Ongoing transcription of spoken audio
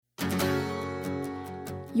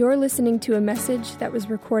You're listening to a message that was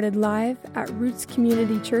recorded live at Roots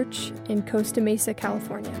Community Church in Costa Mesa,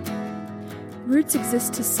 California. Roots exists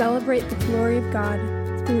to celebrate the glory of God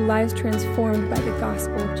through lives transformed by the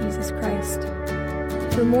gospel of Jesus Christ.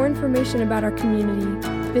 For more information about our community,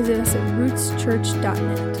 visit us at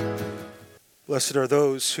rootschurch.net. Blessed are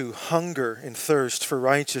those who hunger and thirst for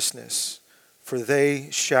righteousness, for they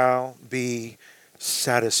shall be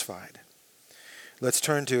satisfied. Let's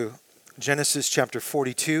turn to Genesis chapter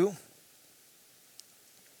 42.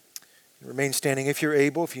 Remain standing if you're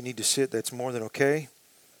able. If you need to sit, that's more than okay.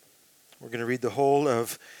 We're going to read the whole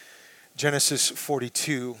of Genesis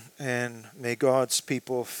 42, and may God's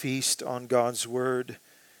people feast on God's word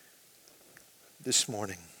this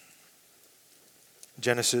morning.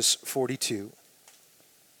 Genesis 42.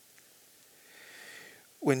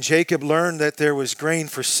 When Jacob learned that there was grain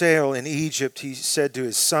for sale in Egypt, he said to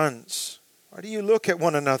his sons, "Why do you look at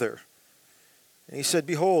one another?" And he said,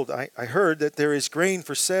 "Behold, I heard that there is grain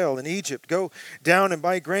for sale in Egypt. Go down and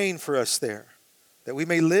buy grain for us there, that we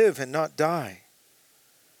may live and not die."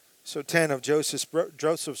 So 10 of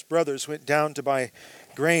Joseph's brothers went down to buy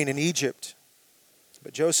grain in Egypt.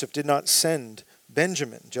 But Joseph did not send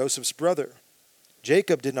Benjamin, Joseph's brother.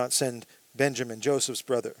 Jacob did not send Benjamin, Joseph's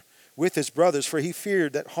brother, with his brothers, for he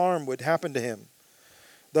feared that harm would happen to him.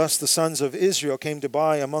 Thus the sons of Israel came to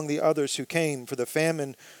buy among the others who came, for the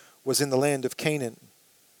famine was in the land of Canaan.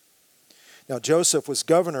 Now Joseph was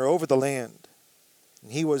governor over the land,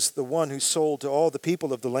 and he was the one who sold to all the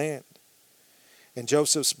people of the land. And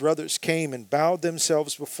Joseph's brothers came and bowed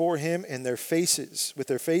themselves before him with their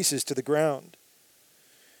faces to the ground.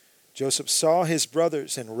 Joseph saw his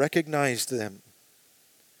brothers and recognized them,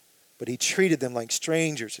 but he treated them like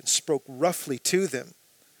strangers and spoke roughly to them.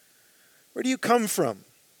 "Where do you come from?"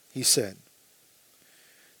 he said.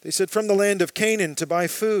 They said, "From the land of Canaan to buy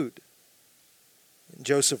food." And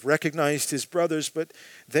Joseph recognized his brothers, but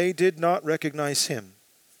they did not recognize him.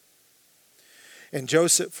 And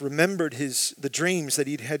Joseph remembered the dreams that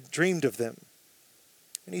he had dreamed of them.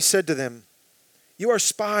 And he said to them, "You are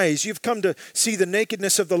spies. You've come to see the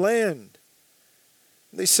nakedness of the land."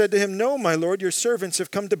 And they said to him, "No, my lord, your servants have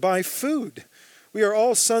come to buy food. We are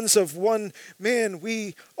all sons of one man.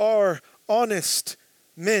 We are honest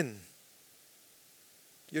men.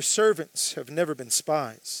 Your servants have never been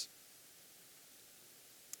spies."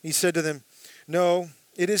 He said to them, "No,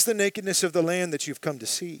 it is the nakedness of the land that you've come to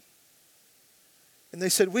see." And they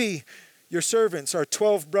said, "We, your servants, are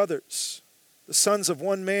 12 brothers, the sons of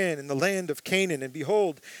one man in the land of Canaan. And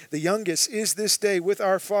behold, the youngest is this day with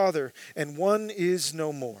our father, and one is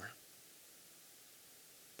no more."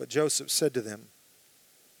 But Joseph said to them,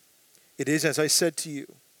 "It is as I said to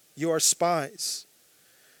you, you are spies.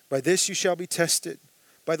 By this you shall be tested.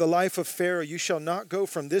 By the life of Pharaoh, you shall not go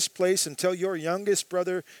from this place until your youngest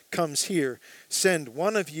brother comes here. Send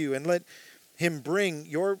one of you and let him bring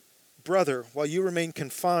your brother while you remain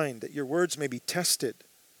confined, that your words may be tested,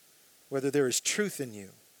 whether there is truth in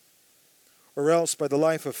you. Or else, by the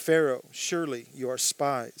life of Pharaoh, surely you are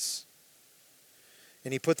spies."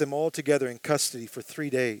 And he put them all together in custody for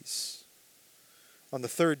 3 days. On the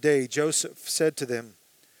 3rd day, Joseph said to them,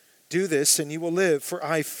 "Do this, and you will live, for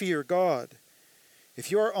I fear God. If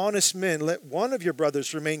you are honest men, let one of your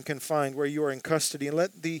brothers remain confined where you are in custody, and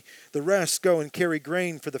let the rest go and carry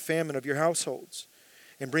grain for the famine of your households.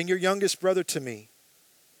 And bring your youngest brother to me,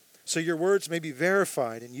 so your words may be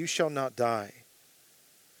verified, and you shall not die."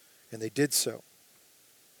 And they did so.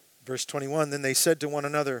 Verse 21, then they said to one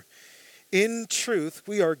another, "In truth,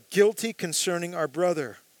 we are guilty concerning our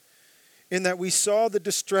brother, in that we saw the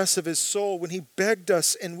distress of his soul when he begged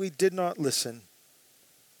us, and we did not listen.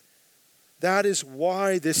 That is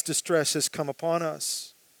why this distress has come upon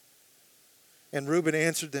us." And Reuben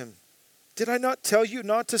answered them, "Did I not tell you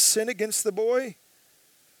not to sin against the boy?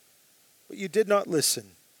 But you did not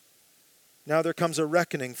listen. Now there comes a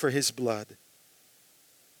reckoning for his blood."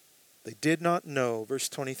 They did not know, verse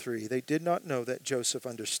 23, they did not know that Joseph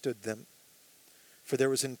understood them, for there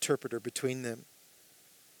was an interpreter between them.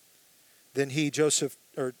 Then Joseph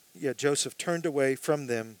turned away from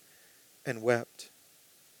them and wept.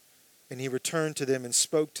 And he returned to them and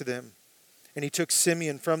spoke to them. And he took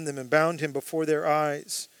Simeon from them and bound him before their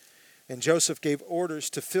eyes. And Joseph gave orders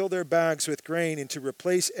to fill their bags with grain and to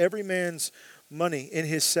replace every man's money in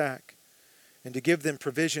his sack and to give them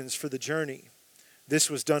provisions for the journey. This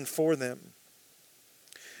was done for them.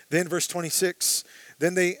 Then verse 26,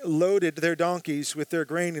 then they loaded their donkeys with their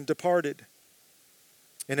grain and departed.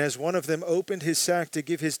 And as one of them opened his sack to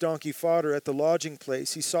give his donkey fodder at the lodging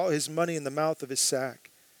place, he saw his money in the mouth of his sack.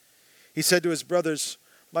 He said to his brothers,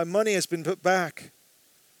 "My money has been put back."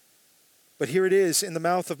 But here it is in the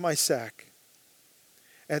mouth of my sack."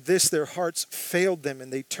 At this their hearts failed them,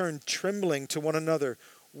 and they turned trembling to one another.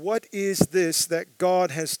 "What is this that God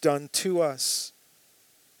has done to us?"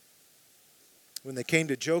 When they came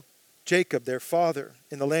to Jacob, their father,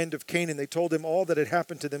 in the land of Canaan, they told him all that had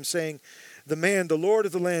happened to them, saying, "The man, the Lord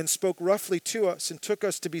of the land, spoke roughly to us and took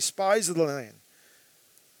us to be spies of the land.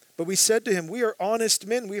 But we said to him, 'We are honest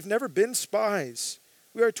men. We have never been spies.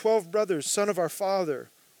 We are 12 brothers, son of our father.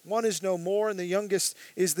 One is no more, and the youngest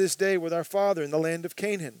is this day with our father in the land of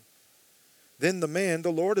Canaan.' Then the man,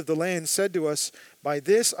 the Lord of the land, said to us, 'By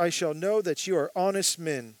this I shall know that you are honest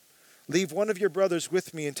men. Leave one of your brothers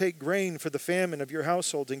with me and take grain for the famine of your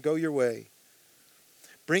household and go your way.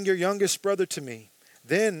 Bring your youngest brother to me.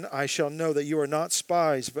 Then I shall know that you are not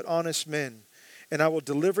spies, but honest men. And I will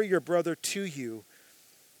deliver your brother to you,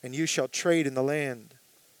 and you shall trade in the land.'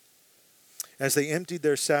 As they emptied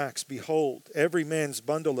their sacks, behold, every man's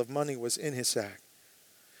bundle of money was in his sack.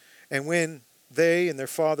 And when they and their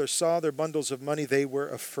father saw their bundles of money, they were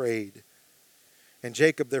afraid. And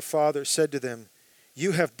Jacob their father said to them,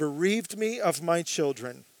 'You have bereaved me of my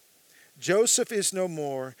children. Joseph is no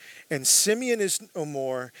more, and Simeon is no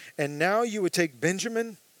more, and now you would take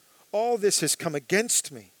Benjamin? All this has come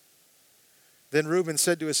against me.' Then Reuben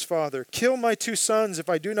said to his father, 'Kill my 2 sons if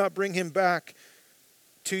I do not bring him back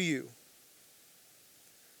to you.'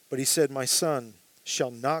 But he said, 'My son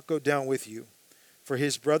shall not go down with you, for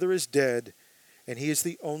his brother is dead, and he is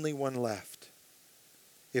the only one left.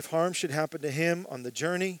 If harm should happen to him on the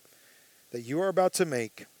journey that you are about to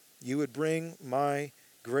make, you would bring my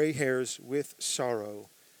gray hairs with sorrow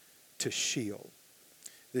to Sheol.'"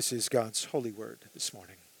 This is God's holy word this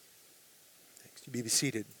morning. Thanks. You be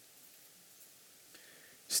seated.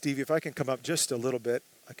 Stevie, if I can come up just a little bit,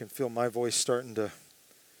 I can feel my voice starting to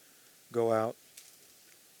go out.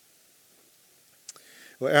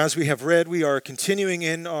 Well, as we have read, we are continuing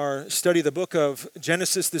in our study of the book of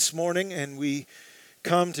Genesis this morning, and we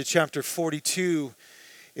come to chapter 42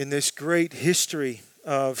 in this great history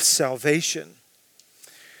of salvation.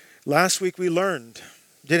 Last week we learned,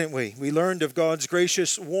 didn't we? We learned of God's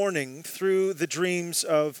gracious warning through the dreams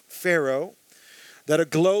of Pharaoh that a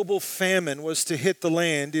global famine was to hit the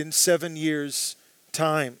land in 7 years'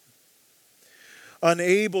 time.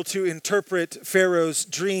 Unable to interpret Pharaoh's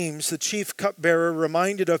dreams, the chief cupbearer,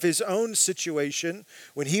 reminded of his own situation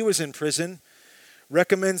when he was in prison,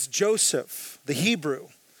 recommends Joseph, the Hebrew,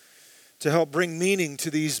 to help bring meaning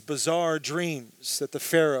to these bizarre dreams that the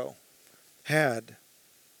Pharaoh had.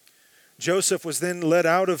 Joseph was then led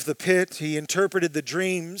out of the pit. He interpreted the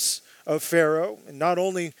dreams of Pharaoh. And not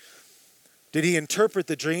only did he interpret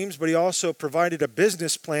the dreams, but he also provided a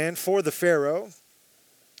business plan for the Pharaoh.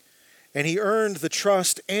 And he earned the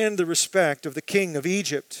trust and the respect of the king of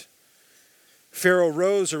Egypt. Pharaoh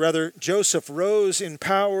rose, or rather Joseph rose in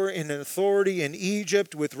power and authority in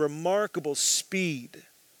Egypt with remarkable speed.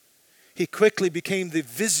 He quickly became the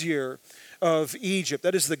vizier of Egypt.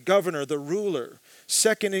 That is the governor, the ruler,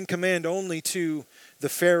 second in command only to the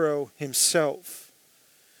Pharaoh himself.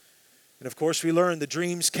 And of course, we learn the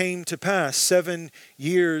dreams came to pass. 7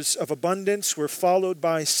 years of abundance were followed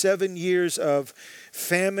by 7 years of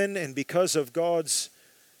famine. And because of God's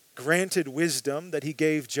granted wisdom that he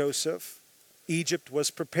gave Joseph, Egypt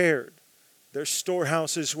was prepared. Their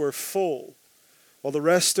storehouses were full, while the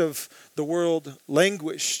rest of the world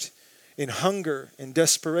languished in hunger and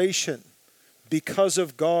desperation. Because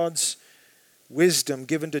of God's wisdom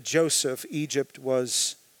given to Joseph, Egypt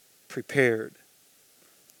was prepared.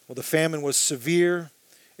 Well, the famine was severe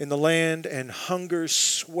in the land, and hunger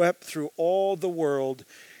swept through all the world,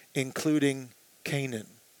 including Canaan.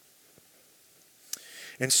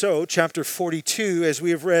 And so, chapter 42, as we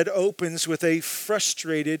have read, opens with a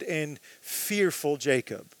frustrated and fearful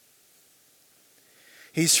Jacob.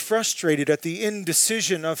 He's frustrated at the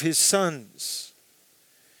indecision of his sons.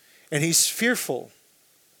 And he's fearful,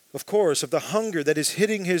 of course, of the hunger that is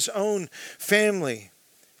hitting his own family.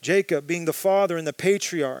 Jacob, being the father and the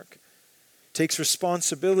patriarch, takes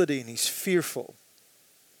responsibility, and he's fearful.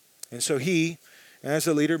 And so he, as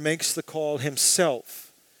a leader, makes the call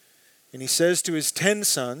himself. And he says to his 10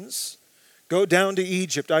 sons, "Go down to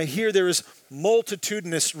Egypt. I hear there is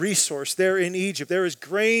multitudinous resource there in Egypt. There is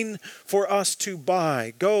grain for us to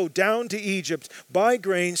buy. Go down to Egypt, buy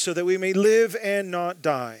grain so that we may live and not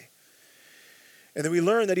die." And then we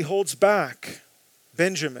learn that he holds back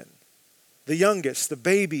Benjamin, the youngest, the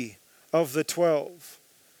baby of the 12,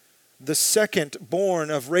 the second born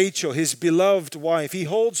of Rachel, his beloved wife. He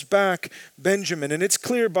holds back Benjamin. And it's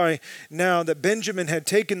clear by now that Benjamin had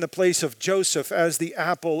taken the place of Joseph as the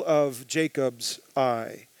apple of Jacob's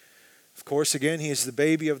eye. Of course, again, he is the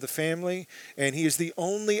baby of the family, and he is the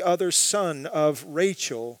only other son of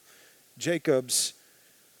Rachel, Jacob's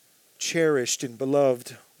cherished and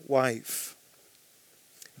beloved wife.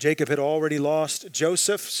 Jacob had already lost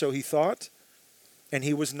Joseph, so he thought, and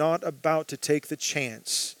he was not about to take the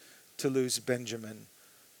chance to lose Benjamin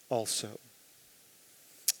also.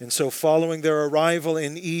 And so following their arrival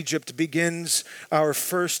in Egypt begins our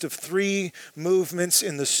first of three movements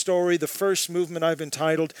in the story. The first movement I've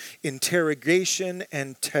entitled Interrogation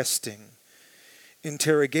and Testing.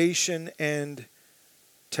 Interrogation and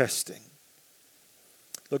Testing.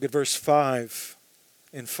 Look at verse 5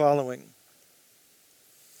 and following.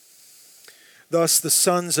 Thus the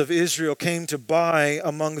sons of Israel came to buy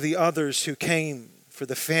among the others who came, for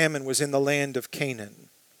the famine was in the land of Canaan.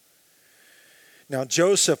 Now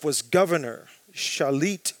Joseph was governor,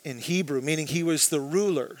 shalit in Hebrew, meaning he was the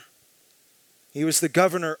ruler. He was the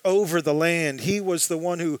governor over the land. He was the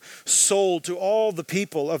one who sold to all the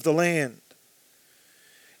people of the land.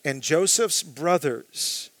 And Joseph's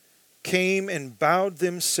brothers came and bowed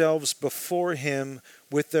themselves before him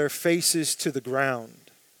with their faces to the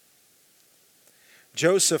ground.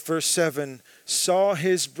 Joseph, verse 7, saw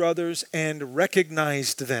his brothers and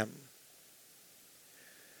recognized them.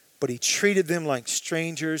 But he treated them like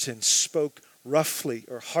strangers and spoke roughly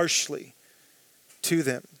or harshly to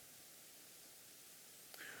them.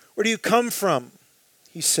 Where do you come from?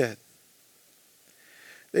 He said.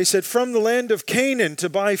 They said, from the land of Canaan to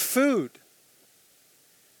buy food.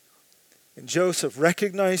 And Joseph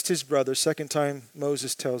recognized his brothers. Second time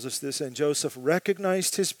Moses tells us this. And Joseph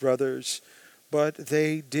recognized his brothers, but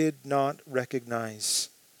they did not recognize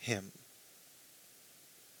him.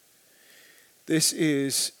 This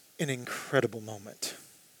is an incredible moment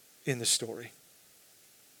in the story.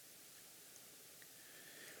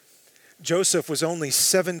 Joseph was only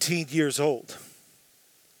 17 years old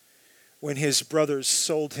when his brothers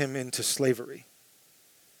sold him into slavery.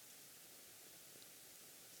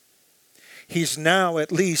 He's now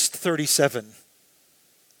at least 37.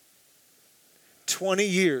 20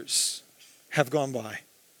 years have gone by.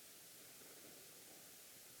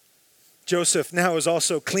 Joseph now is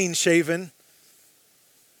also clean-shaven.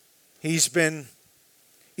 He's been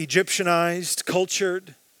Egyptianized,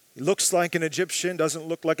 cultured. He looks like an Egyptian, doesn't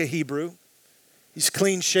look like a Hebrew. He's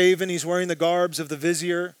clean-shaven. He's wearing the garbs of the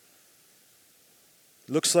vizier.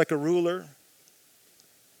 Looks like a ruler.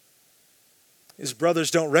 His brothers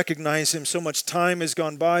don't recognize him. So much time has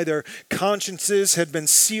gone by. Their consciences had been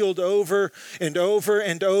sealed over and over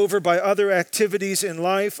and over by other activities in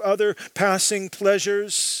life, other passing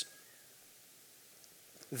pleasures.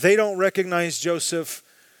 They don't recognize Joseph,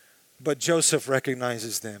 but Joseph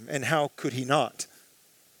recognizes them. And how could he not?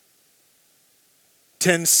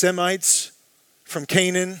 10 Semites from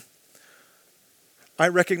Canaan. I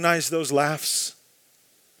recognize those laughs.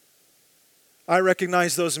 I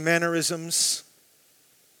recognize those mannerisms.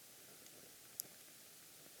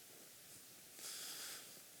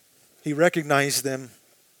 He recognized them,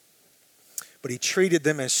 but he treated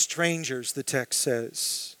them as strangers, the text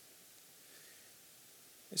says.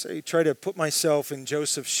 As I try to put myself in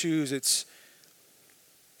Joseph's shoes, it's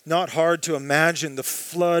not hard to imagine the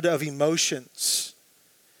flood of emotions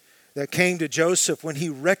that came to Joseph when he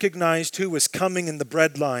recognized who was coming in the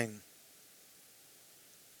breadline.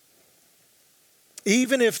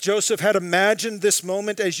 Even if Joseph had imagined this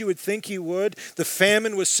moment as you would think he would, the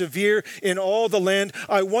famine was severe in all the land.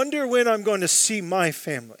 I wonder when I'm going to see my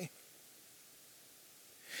family.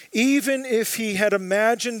 Even if he had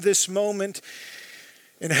imagined this moment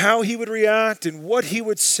and how he would react and what he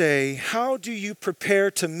would say, how do you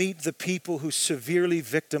prepare to meet the people who severely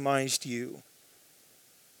victimized you?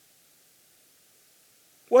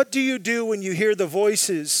 What do you do when you hear the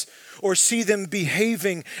voices or see them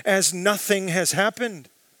behaving as nothing has happened?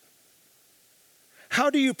 How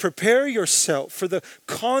do you prepare yourself for the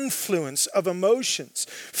confluence of emotions,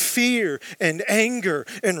 fear and anger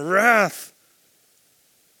and wrath?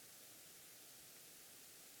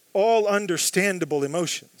 All understandable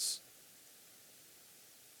emotions.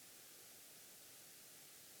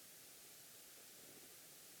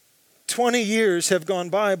 "20 years have gone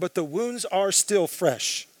by, but the wounds are still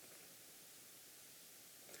fresh.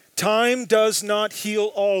 Time does not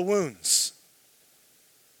heal all wounds."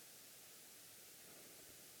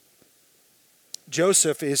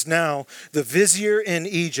 Joseph is now the vizier in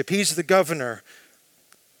Egypt. He's the governor,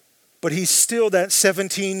 but he's still that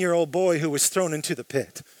 17-year-old boy who was thrown into the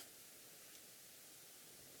pit.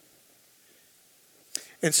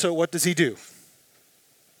 And so what does he do?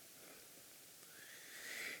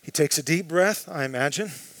 He takes a deep breath, I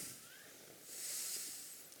imagine,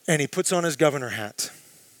 and he puts on his governor hat.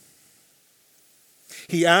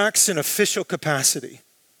 He acts in official capacity.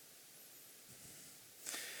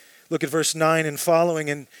 Look at verse 9 and following.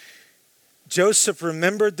 And Joseph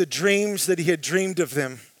remembered the dreams that he had dreamed of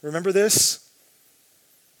them. Remember this?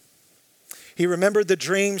 He remembered the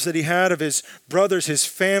dreams that he had of his brothers, his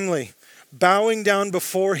family, bowing down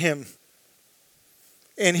before him.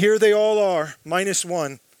 And here they all are, minus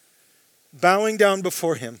one, bowing down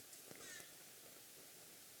before him.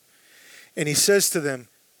 And he says to them,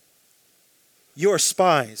 "You are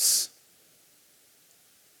spies.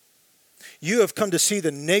 You have come to see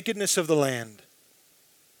the nakedness of the land."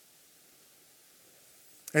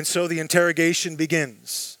 And so the interrogation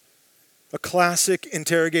begins. A classic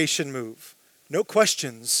interrogation move. No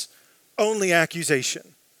questions, only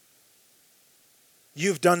accusation.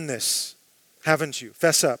 You've done this, haven't you?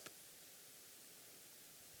 Fess up.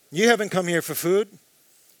 You haven't come here for food.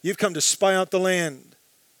 You've come to spy out the land.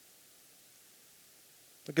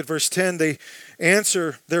 Look at verse 10. They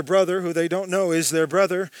answer their brother, who they don't know is their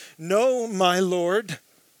brother. "No, my lord,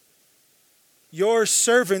 your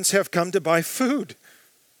servants have come to buy food."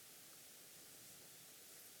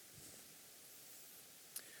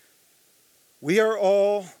 We are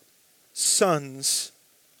all sons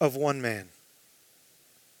of one man.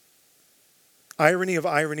 Irony of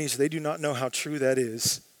ironies, they do not know how true that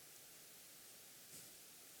is.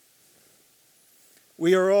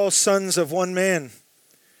 We are all sons of one man.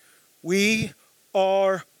 We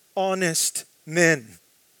are honest men.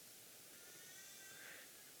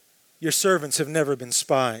 Your servants have never been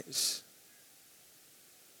spies.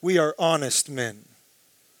 We are honest men.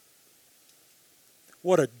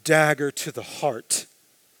 What a dagger to the heart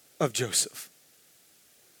of Joseph.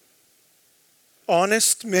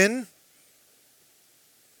 Honest men,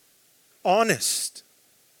 honest,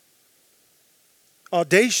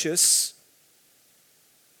 audacious,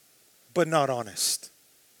 but not honest.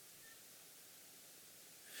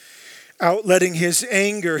 Outletting his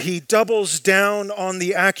anger, he doubles down on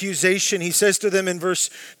the accusation. He says to them in verse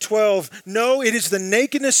 12, "No, it is the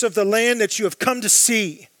nakedness of the land that you have come to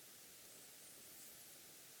see."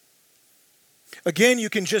 Again, you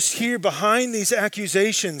can just hear behind these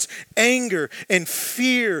accusations anger and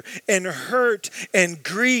fear and hurt and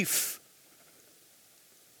grief.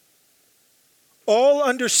 All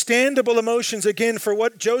understandable emotions, again, for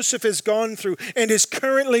what Joseph has gone through and is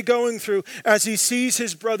currently going through as he sees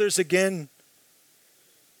his brothers again.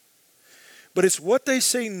 But it's what they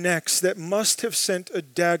say next that must have sent a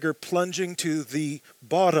dagger plunging to the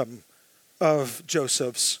bottom of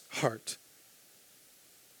Joseph's heart.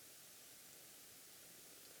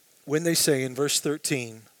 When they say in verse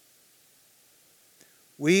 13,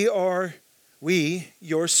 we,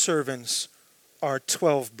 your servants, are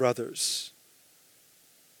 12 brothers,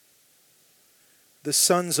 the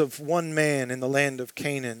sons of one man in the land of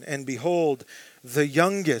Canaan. And behold, the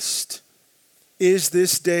youngest is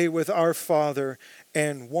this day with our father,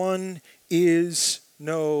 and one is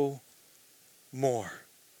no more.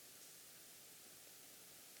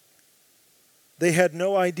 They had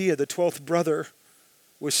no idea the 12th brother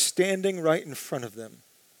was standing right in front of them.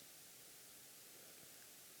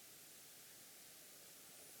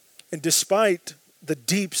 And despite the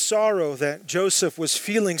deep sorrow that Joseph was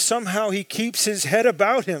feeling, somehow he keeps his head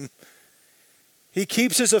about him. He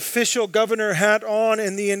keeps his official governor hat on,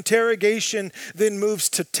 and the interrogation then moves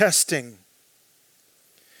to testing.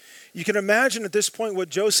 You can imagine at this point what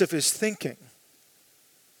Joseph is thinking.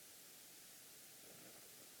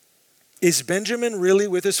 Is Benjamin really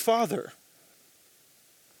with his father?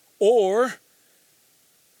 Or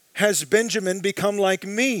has Benjamin become like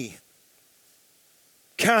me?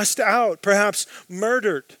 Cast out, perhaps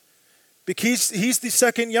murdered. Because he's the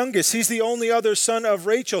second youngest. He's the only other son of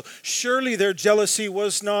Rachel. Surely their jealousy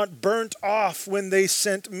was not burnt off when they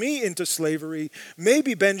sent me into slavery.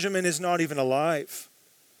 Maybe Benjamin is not even alive.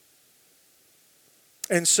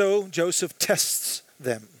 And so Joseph tests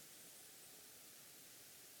them.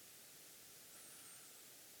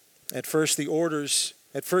 At first he orders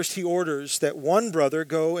that one brother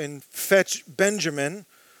go and fetch Benjamin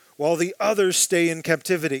while the others stay in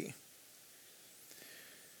captivity.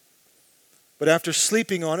 But after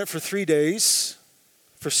sleeping on it for 3 days,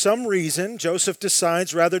 for some reason, Joseph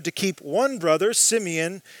decides rather to keep one brother,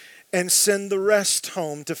 Simeon, and send the rest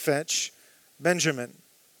home to fetch Benjamin.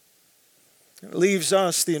 It leaves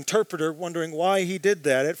us, the interpreter, wondering why he did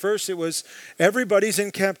that. At first it was everybody's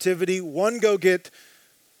in captivity, one go get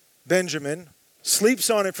Benjamin,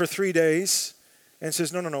 sleeps on it for 3 days, and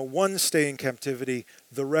says, no, one stay in captivity,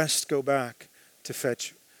 the rest go back to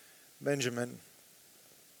fetch Benjamin.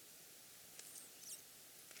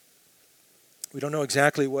 We don't know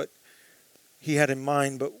exactly what he had in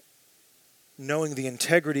mind, but knowing the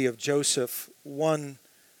integrity of Joseph, one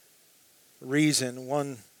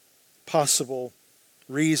possible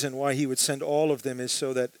reason why he would send all of them is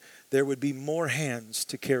so that there would be more hands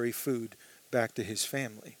to carry food back to his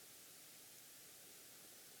family.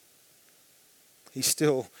 He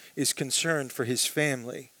still is concerned for his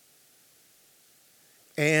family.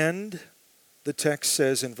 And the text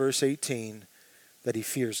says in verse 18 that he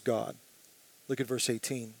fears God. Look at verse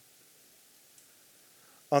 18.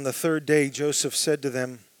 On the third day, Joseph said to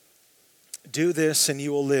them, "Do this and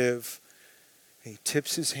you will live." And he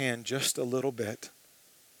tips his hand just a little bit.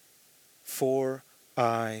 "For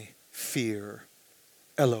I fear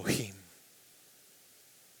Elohim."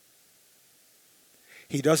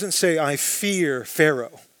 He doesn't say, "I fear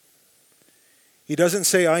Pharaoh." He doesn't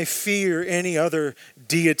say, "I fear any other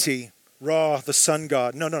deity, Ra, the sun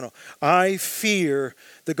god." No. "I fear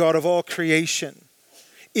the God of all creation.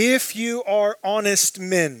 If you are honest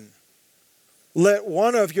men, let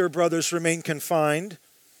one of your brothers remain confined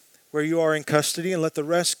where you are in custody, and let the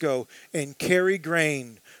rest go and carry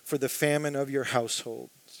grain for the famine of your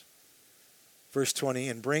households." Verse 20,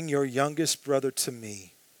 "And bring your youngest brother to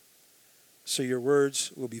me, so your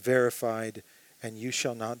words will be verified, and you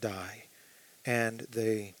shall not die." And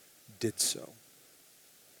they did so.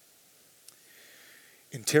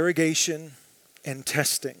 Interrogation and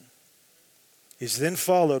testing is then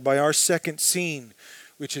followed by our second scene,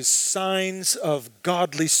 which is signs of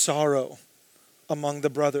godly sorrow among the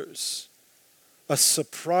brothers. A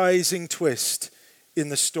surprising twist in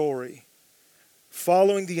the story.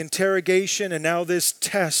 Following the interrogation and now this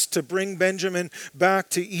test to bring Benjamin back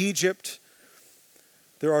to Egypt,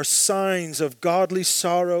 there are signs of godly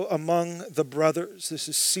sorrow among the brothers. This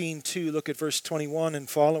is scene 2. Look at verse 21 and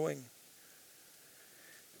following.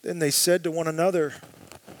 Then they said to one another,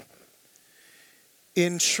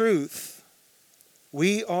 "In truth,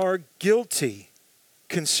 we are guilty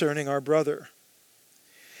concerning our brother,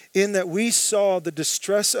 in that we saw the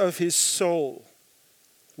distress of his soul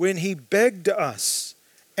when he begged us,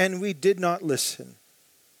 and we did not listen.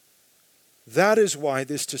 That is why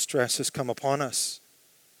this distress has come upon us."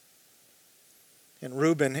 And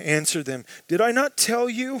Reuben answered them, "Did I not tell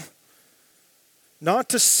you not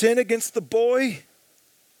to sin against the boy?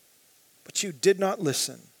 But you did not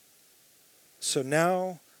listen. So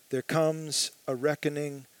now there comes a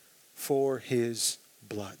reckoning for his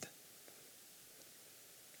blood."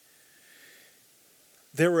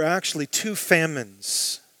 There were actually 2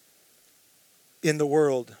 famines in the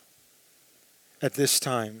world at this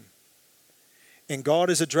time, and God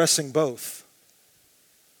is addressing both.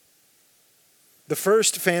 The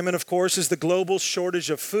first famine, of course, is the global shortage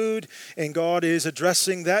of food, and God is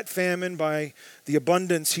addressing that famine by the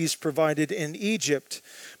abundance He's provided in Egypt.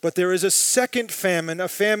 But there is a second famine, a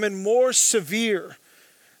famine more severe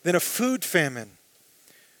than a food famine,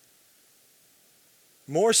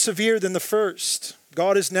 more severe than the first.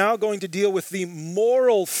 God is now going to deal with the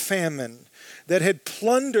moral famine that had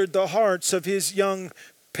plundered the hearts of His young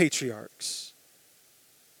patriarchs.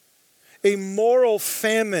 A moral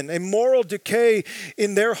famine, a moral decay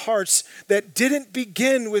in their hearts that didn't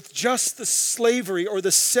begin with just the slavery or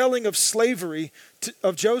the selling of slavery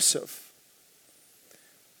of Joseph.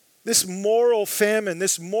 This moral famine,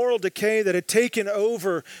 this moral decay that had taken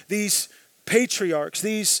over these patriarchs,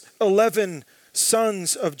 these 11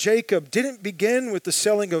 sons of Jacob, didn't begin with the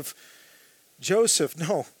selling of Joseph.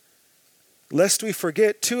 No, lest we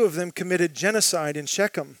forget, 2 of them committed genocide in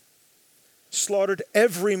Shechem. Slaughtered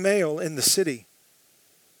every male in the city.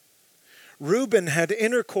 Reuben had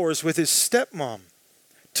intercourse with his stepmom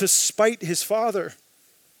to spite his father.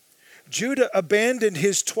 Judah abandoned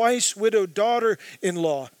his twice-widowed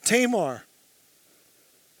daughter-in-law, Tamar.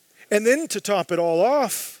 And then to top it all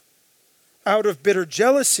off, out of bitter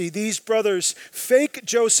jealousy, these brothers fake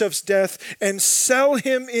Joseph's death and sell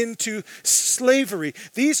him into slavery.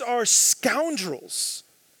 These are scoundrels.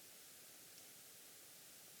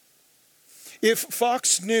 If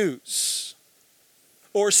Fox News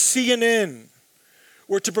or CNN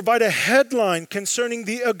were to provide a headline concerning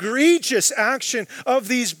the egregious action of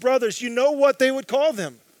these brothers, you know what they would call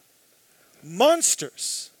them?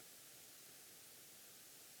 Monsters.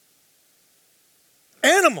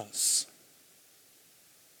 Animals.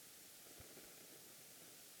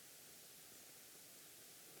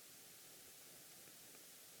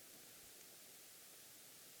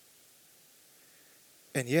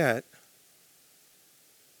 And yet,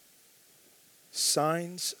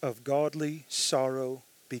 signs of godly sorrow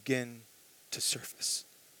begin to surface.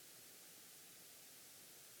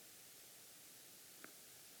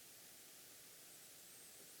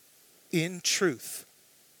 "In truth,"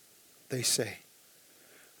 they say,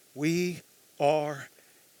 "we are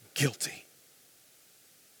guilty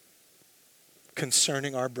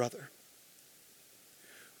concerning our brother.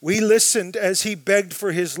 We listened as he begged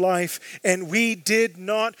for his life, and we did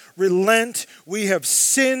not relent. We have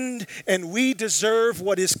sinned, and we deserve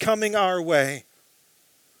what is coming our way.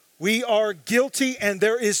 We are guilty, and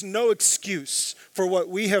there is no excuse for what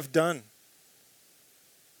we have done.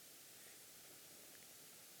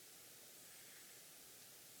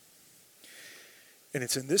 And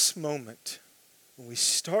it's in this moment when we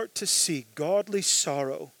start to see godly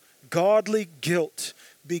sorrow, godly guilt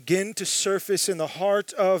begin to surface in the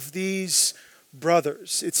heart of these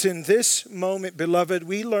brothers. It's in this moment, beloved,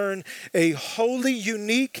 we learn a wholly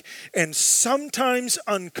unique and sometimes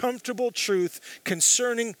uncomfortable truth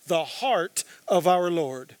concerning the heart of our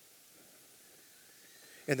Lord.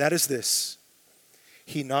 And that is this: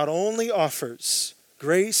 He not only offers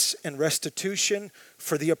grace and restitution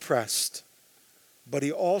for the oppressed, but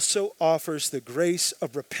He also offers the grace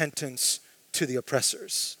of repentance to the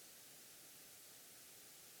oppressors.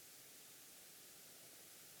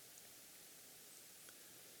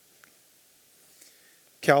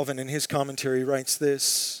 Calvin, in his commentary, writes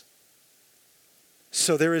this: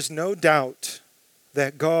 "So there is no doubt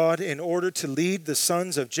that God, in order to lead the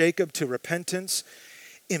sons of Jacob to repentance,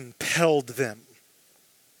 impelled them."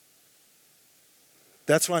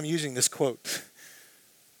 That's why I'm using this quote.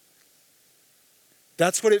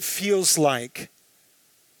 That's what it feels like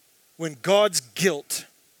when God's guilt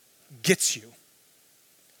gets you.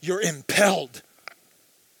 You're impelled.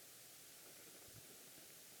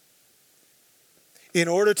 In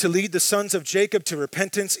order to lead the sons of Jacob to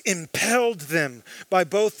repentance, impelled them by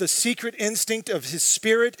both the secret instinct of his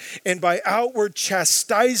spirit and by outward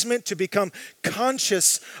chastisement to become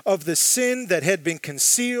conscious of the sin that had been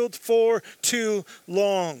concealed for too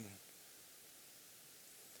long.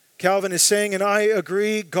 Calvin is saying, and I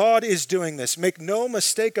agree, God is doing this. Make no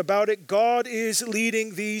mistake about it. God is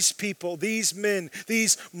leading these people, these men,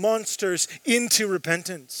 these monsters into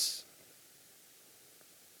repentance.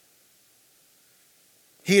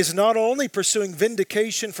 He is not only pursuing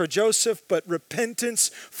vindication for Joseph, but repentance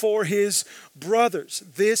for his brothers.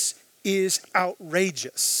 This is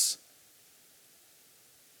outrageous.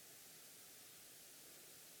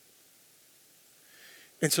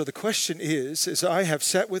 And so the question is, as I have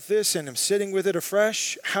sat with this and am sitting with it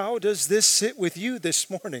afresh, how does this sit with you this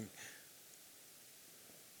morning?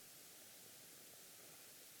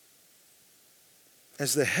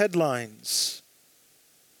 As the headlines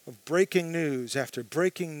of breaking news after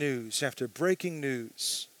breaking news after breaking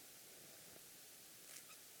news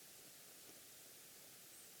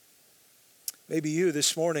maybe you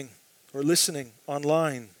this morning or listening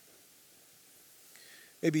online,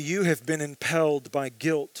 maybe you have been impelled by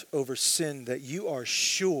guilt over sin that you are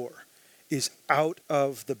sure is out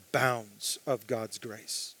of the bounds of God's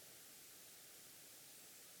grace.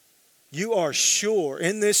 You are sure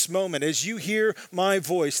in this moment, as you hear my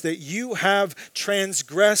voice, that you have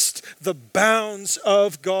transgressed the bounds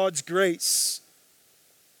of God's grace.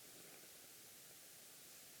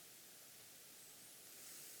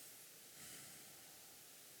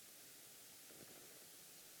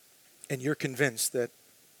 And you're convinced that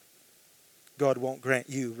God won't grant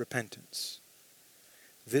you repentance.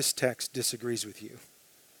 This text disagrees with you.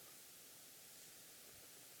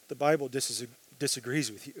 The Bible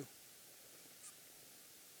disagrees with you.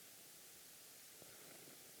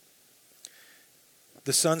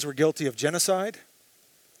 The sons were guilty of genocide,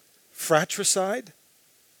 fratricide,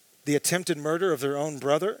 the attempted murder of their own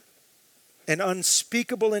brother, an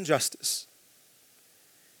unspeakable injustice.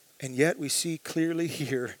 And yet we see clearly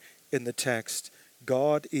here in the text,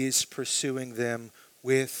 God is pursuing them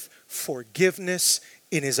with forgiveness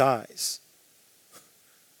in His eyes.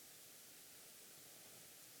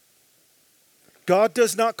 God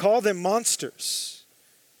does not call them monsters.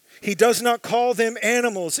 He does not call them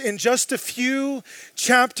animals. In just a few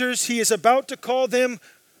chapters, He is about to call them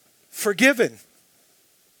forgiven.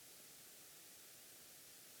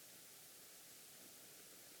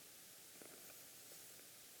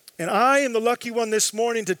 And I am the lucky one this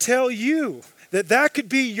morning to tell you that that could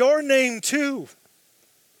be your name too.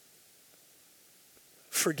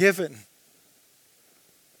 Forgiven.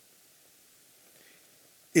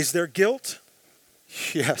 Is there guilt?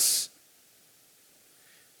 Yes.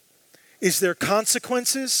 Is there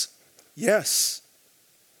consequences? Yes.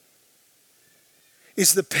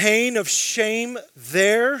 Is the pain of shame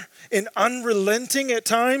there and unrelenting at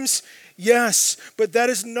times? Yes, but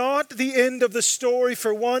that is not the end of the story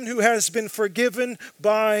for one who has been forgiven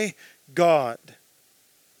by God.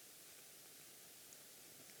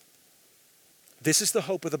 This is the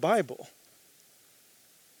hope of the Bible.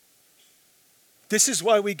 This is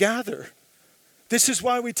why we gather. This is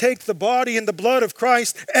why we take the body and the blood of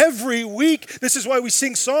Christ every week. This is why we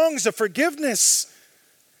sing songs of forgiveness.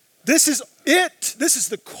 This is it. This is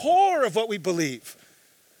the core of what we believe.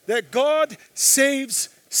 That God saves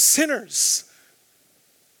sinners.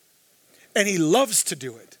 And He loves to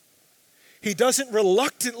do it. He doesn't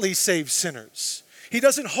reluctantly save sinners. He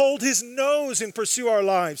doesn't hold His nose and pursue our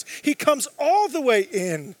lives. He comes all the way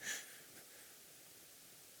in.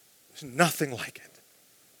 There's nothing like it.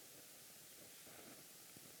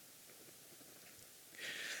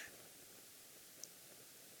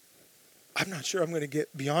 I'm not sure I'm going to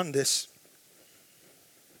get beyond this.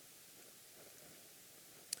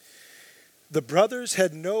 The brothers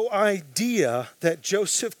had no idea that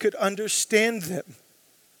Joseph could understand them.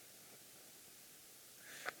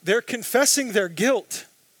 They're confessing their guilt.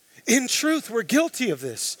 In truth, we're guilty of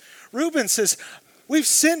this. Reuben says, we've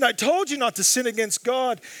sinned. I told you not to sin against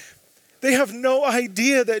God. They have no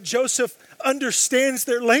idea that Joseph understands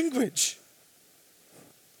their language.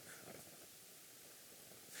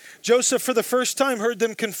 Joseph, for the first time, heard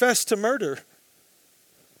them confess to murder.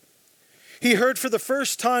 He heard for the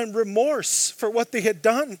first time remorse for what they had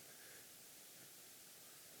done.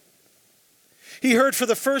 He heard for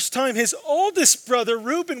the first time his oldest brother,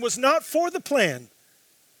 Reuben, was not for the plan.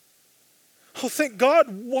 Oh, thank God,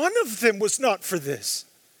 one of them was not for this.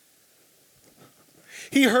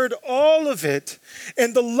 He heard all of it,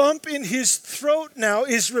 and the lump in his throat now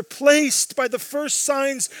is replaced by the first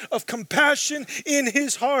signs of compassion in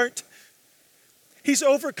his heart. He's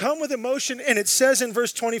overcome with emotion, and it says in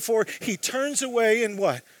verse 24, he turns away and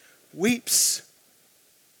what? Weeps.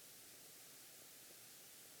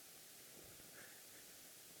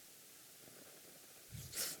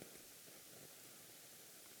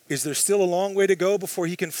 Is there still a long way to go before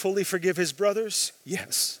he can fully forgive his brothers?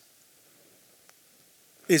 Yes.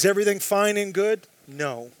 Is everything fine and good?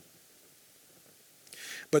 No.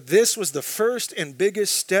 But this was the first and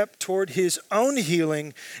biggest step toward his own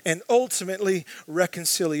healing and ultimately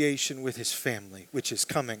reconciliation with his family, which is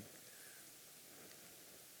coming.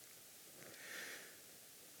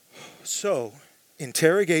 So,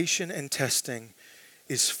 interrogation and testing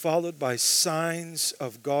is followed by signs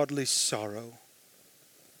of godly sorrow.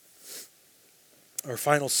 Our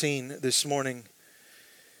final scene this morning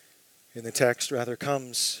in the text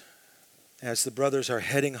comes as the brothers are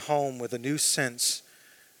heading home with a new sense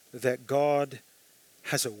that God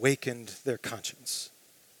has awakened their conscience.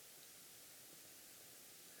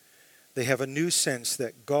 They have a new sense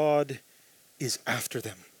that God is after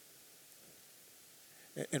them.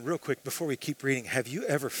 And real quick, before we keep reading, have you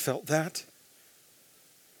ever felt that?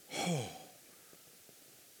 Oh,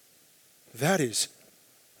 that is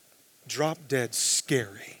drop dead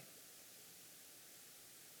scary.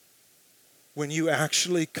 When you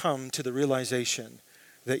actually come to the realization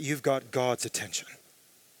that you've got God's attention.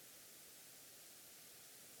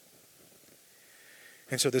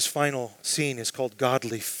 And so this final scene is called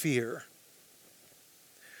godly fear.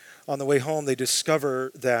 On the way home, they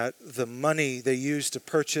discover that the money they used to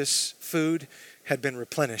purchase food had been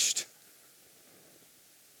replenished.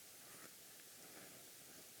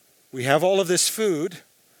 We have all of this food,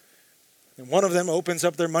 and one of them opens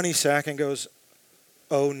up their money sack and goes,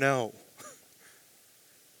 oh no.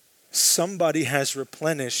 Somebody has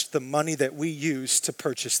replenished the money that we used to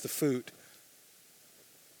purchase the food.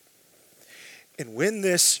 And when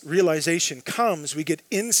this realization comes, we get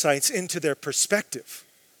insights into their perspective,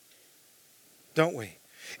 don't we?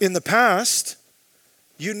 In the past,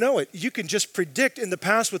 you know it. You can just predict in the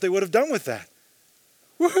past what they would have done with that.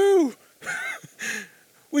 Woohoo!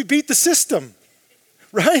 We beat the system,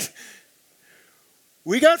 right?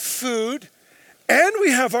 We got food. And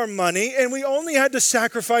we have our money, and we only had to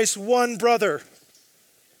sacrifice one brother.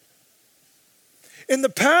 In the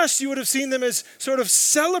past, you would have seen them as sort of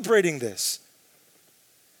celebrating this.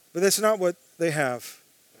 But that's not what they have.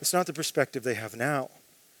 It's not the perspective they have now.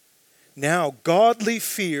 Now, godly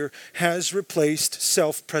fear has replaced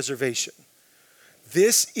self-preservation.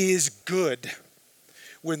 This is good.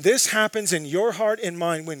 When this happens in your heart and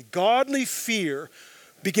mind, when godly fear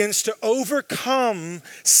begins to overcome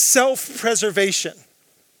self-preservation,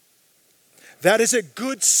 that is a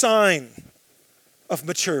good sign of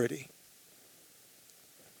maturity.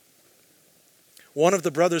 One of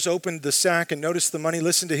the brothers opened the sack and noticed the money.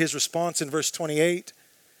 Listen to his response in verse 28.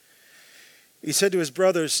 He said to his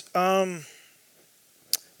brothers,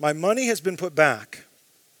 my money has been put back.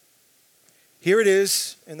 Here it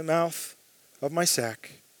is in the mouth of my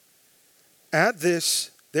sack. At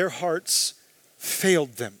this, their hearts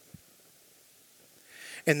failed them.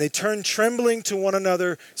 And they turned trembling to one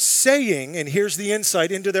another, saying, and here's the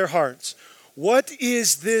insight into their hearts, What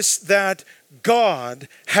is this that God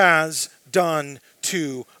has done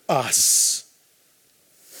to us?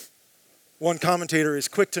 One commentator is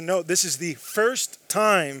quick to note this is the first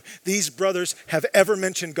time these brothers have ever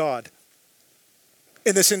mentioned God.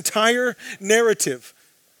 In this entire narrative,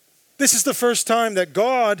 this is the first time that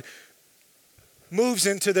God moves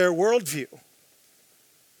into their worldview.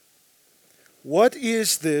 What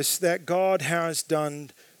is this that God has done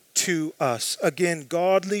to us? Again,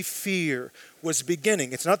 godly fear was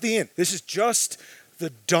beginning. It's not the end. This is just the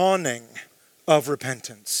dawning of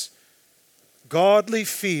repentance. Godly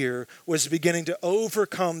fear was beginning to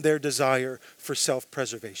overcome their desire for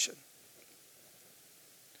self-preservation.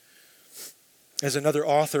 As another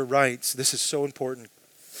author writes, this is so important.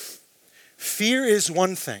 Fear is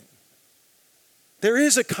one thing. There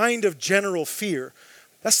is a kind of general fear.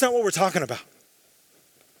 That's not what we're talking about.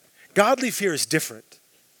 Godly fear is different.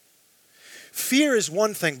 Fear is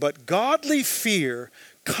one thing, but godly fear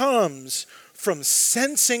comes from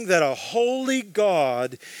sensing that a holy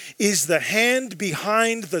God is the hand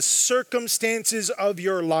behind the circumstances of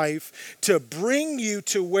your life to bring you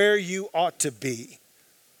to where you ought to be.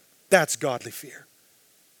 That's godly fear.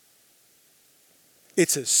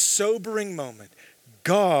 It's a sobering moment.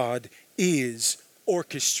 God is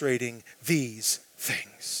orchestrating these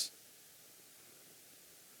things.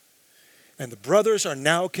 And the brothers are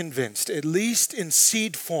now convinced, at least in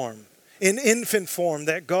seed form, in infant form,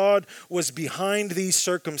 that God was behind these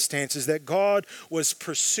circumstances, that God was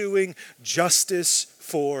pursuing justice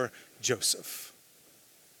for Joseph.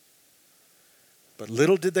 But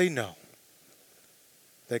little did they know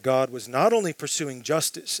that God was not only pursuing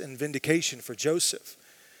justice and vindication for Joseph,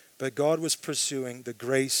 but God was pursuing the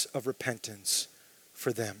grace of repentance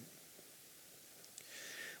for them.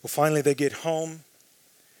 Well, finally they get home.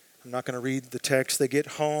 I'm not going to read the text. They get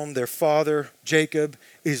home. Their father, Jacob,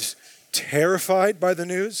 is terrified by the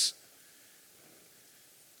news.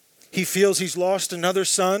 He feels he's lost another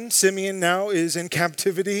son. Simeon now is in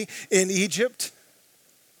captivity in Egypt.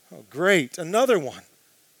 Oh, great, another one.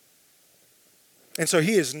 And so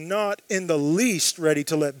he is not in the least ready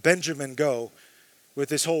to let Benjamin go with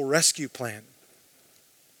this whole rescue plan.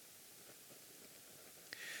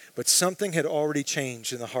 But something had already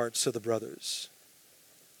changed in the hearts of the brothers.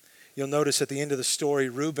 You'll notice at the end of the story,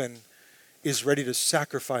 Reuben is ready to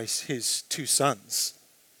sacrifice his two sons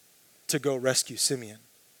to go rescue Simeon.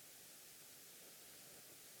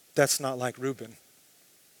 That's not like Reuben.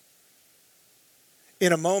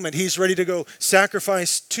 In a moment, he's ready to go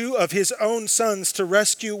sacrifice two of his own sons to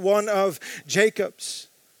rescue one of Jacob's.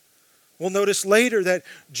 We'll notice later that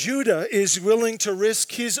Judah is willing to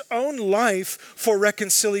risk his own life for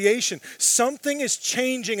reconciliation. Something is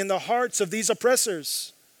changing in the hearts of these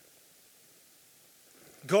oppressors.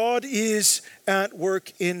 God is at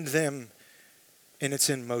work in them, and it's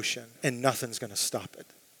in motion, and nothing's going to stop it.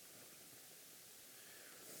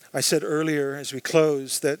 I said earlier as we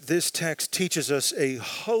close that this text teaches us a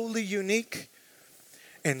wholly unique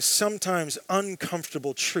and sometimes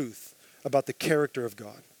uncomfortable truth about the character of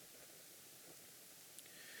God.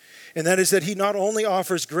 And that is that he not only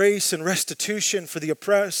offers grace and restitution for the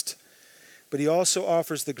oppressed, but he also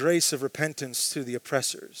offers the grace of repentance to the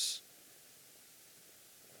oppressors.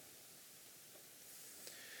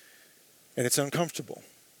 And it's uncomfortable.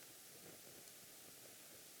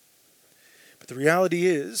 But the reality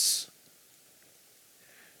is,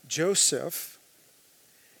 Joseph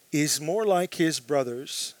is more like his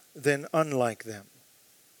brothers than unlike them.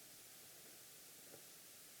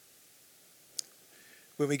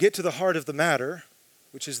 When we get to the heart of the matter,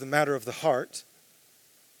 which is the matter of the heart,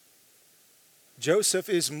 Joseph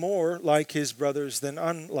is more like his brothers than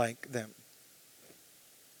unlike them.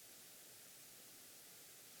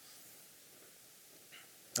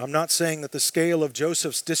 I'm not saying that the scale of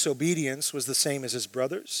Joseph's disobedience was the same as his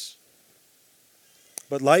brothers.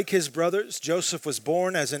 But like his brothers, Joseph was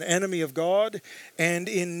born as an enemy of God and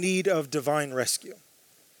in need of divine rescue.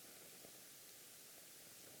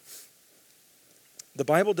 The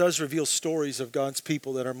Bible does reveal stories of God's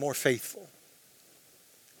people that are more faithful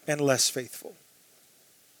and less faithful.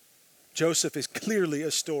 Joseph is clearly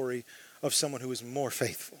a story of someone who is more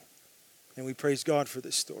faithful. And we praise God for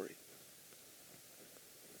this story.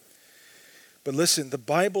 But listen, the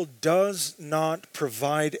Bible does not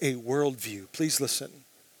provide a worldview. Please listen.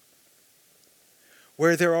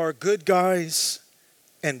 Where there are good guys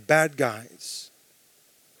and bad guys.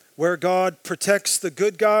 Where God protects the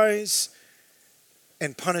good guys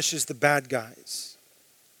and punishes the bad guys.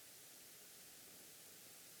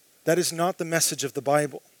 That is not the message of the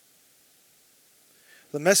Bible.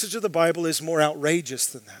 The message of the Bible is more outrageous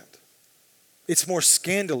than that. It's more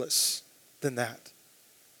scandalous. than that.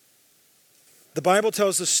 The Bible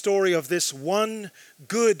tells the story of this one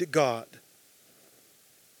good God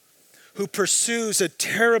who pursues a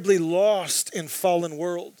terribly lost and fallen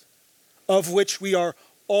world, of which we are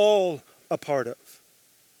all a part of.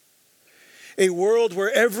 A world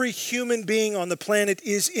where every human being on the planet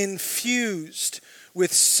is infused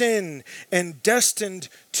with sin and destined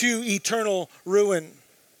to eternal ruin.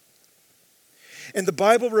 And the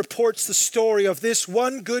Bible reports the story of this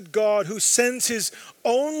one good God who sends his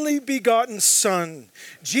only begotten Son,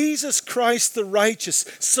 Jesus Christ the righteous,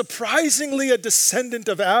 surprisingly a descendant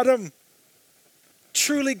of Adam,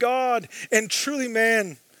 truly God and truly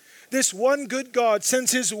man. This one good God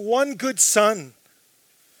sends his one good Son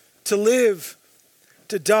to live,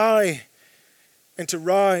 to die, and to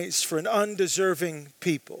rise for an undeserving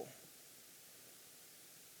people.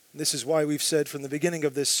 This is why we've said from the beginning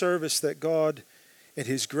of this service that God and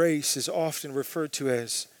his grace is often referred to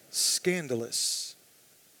as scandalous.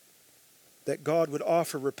 That God would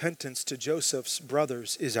offer repentance to Joseph's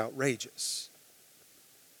brothers is outrageous.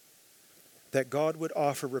 That God would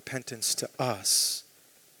offer repentance to us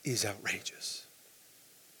is outrageous.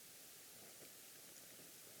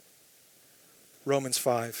 Romans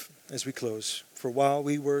 5, as we close. For while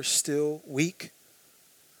we were still weak,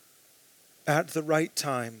 at the right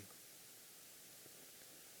time,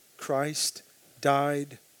 Christ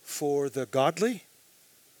died for the godly,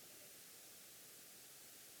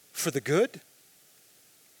 for the good,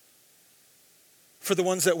 for the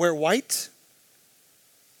ones that wear white,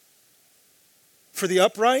 for the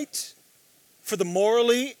upright, for the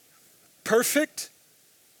morally perfect,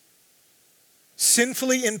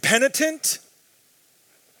 sinfully impenitent.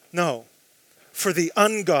 No, for the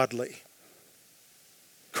ungodly.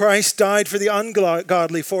 Christ died for the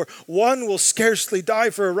ungodly, for one will scarcely die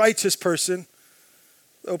for a righteous person,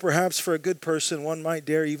 though perhaps for a good person one might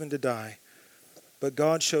dare even to die. But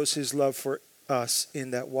God shows his love for us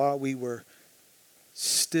in that while we were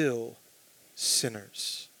still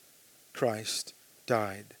sinners, Christ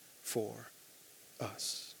died for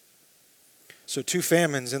us. So 2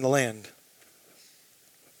 famines in the land.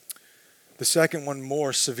 The second one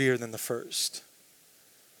more severe than the first.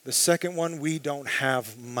 The second one, we don't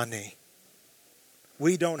have money.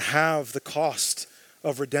 We don't have the cost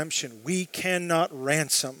of redemption. We cannot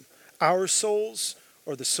ransom our souls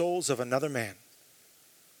or the souls of another man.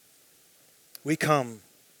 We come,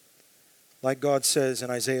 like God says in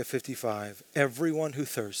Isaiah 55, everyone who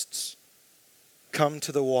thirsts, come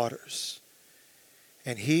to the waters.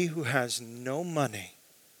 And he who has no money,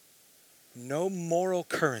 no moral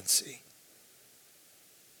currency,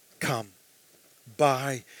 come,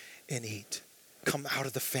 buy and eat. Come out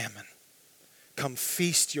of the famine. Come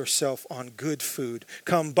feast yourself on good food.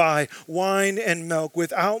 Come buy wine and milk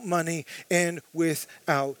without money and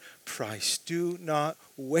without price. Do not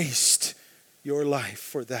waste your life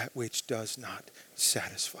for that which does not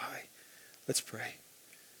satisfy. Let's pray.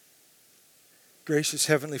 Gracious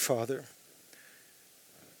Heavenly Father,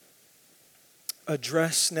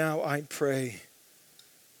 address now, I pray,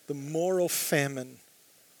 the moral famine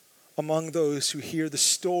among those who hear the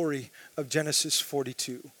story of Genesis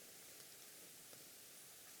 42.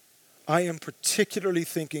 I am particularly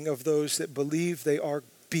thinking of those that believe they are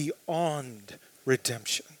beyond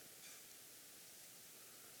redemption.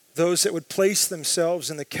 Those that would place themselves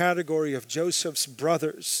in the category of Joseph's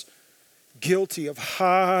brothers, guilty of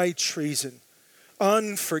high treason,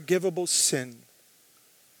 unforgivable sin.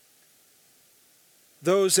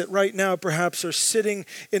 Those that right now perhaps are sitting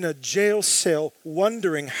in a jail cell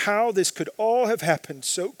wondering how this could all have happened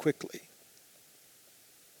so quickly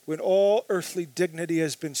when all earthly dignity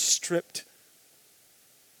has been stripped.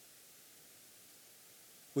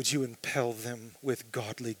 Would you impel them with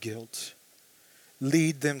godly guilt?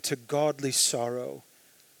 Lead them to godly sorrow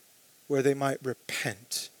where they might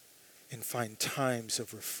repent and find times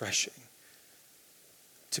of refreshing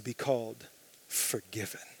to be called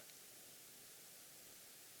forgiven.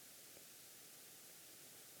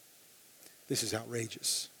 This is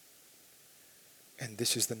outrageous. And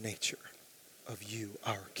this is the nature of you,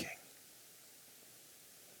 our King.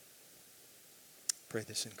 Pray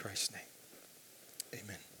this in Christ's name.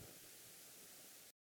 Amen.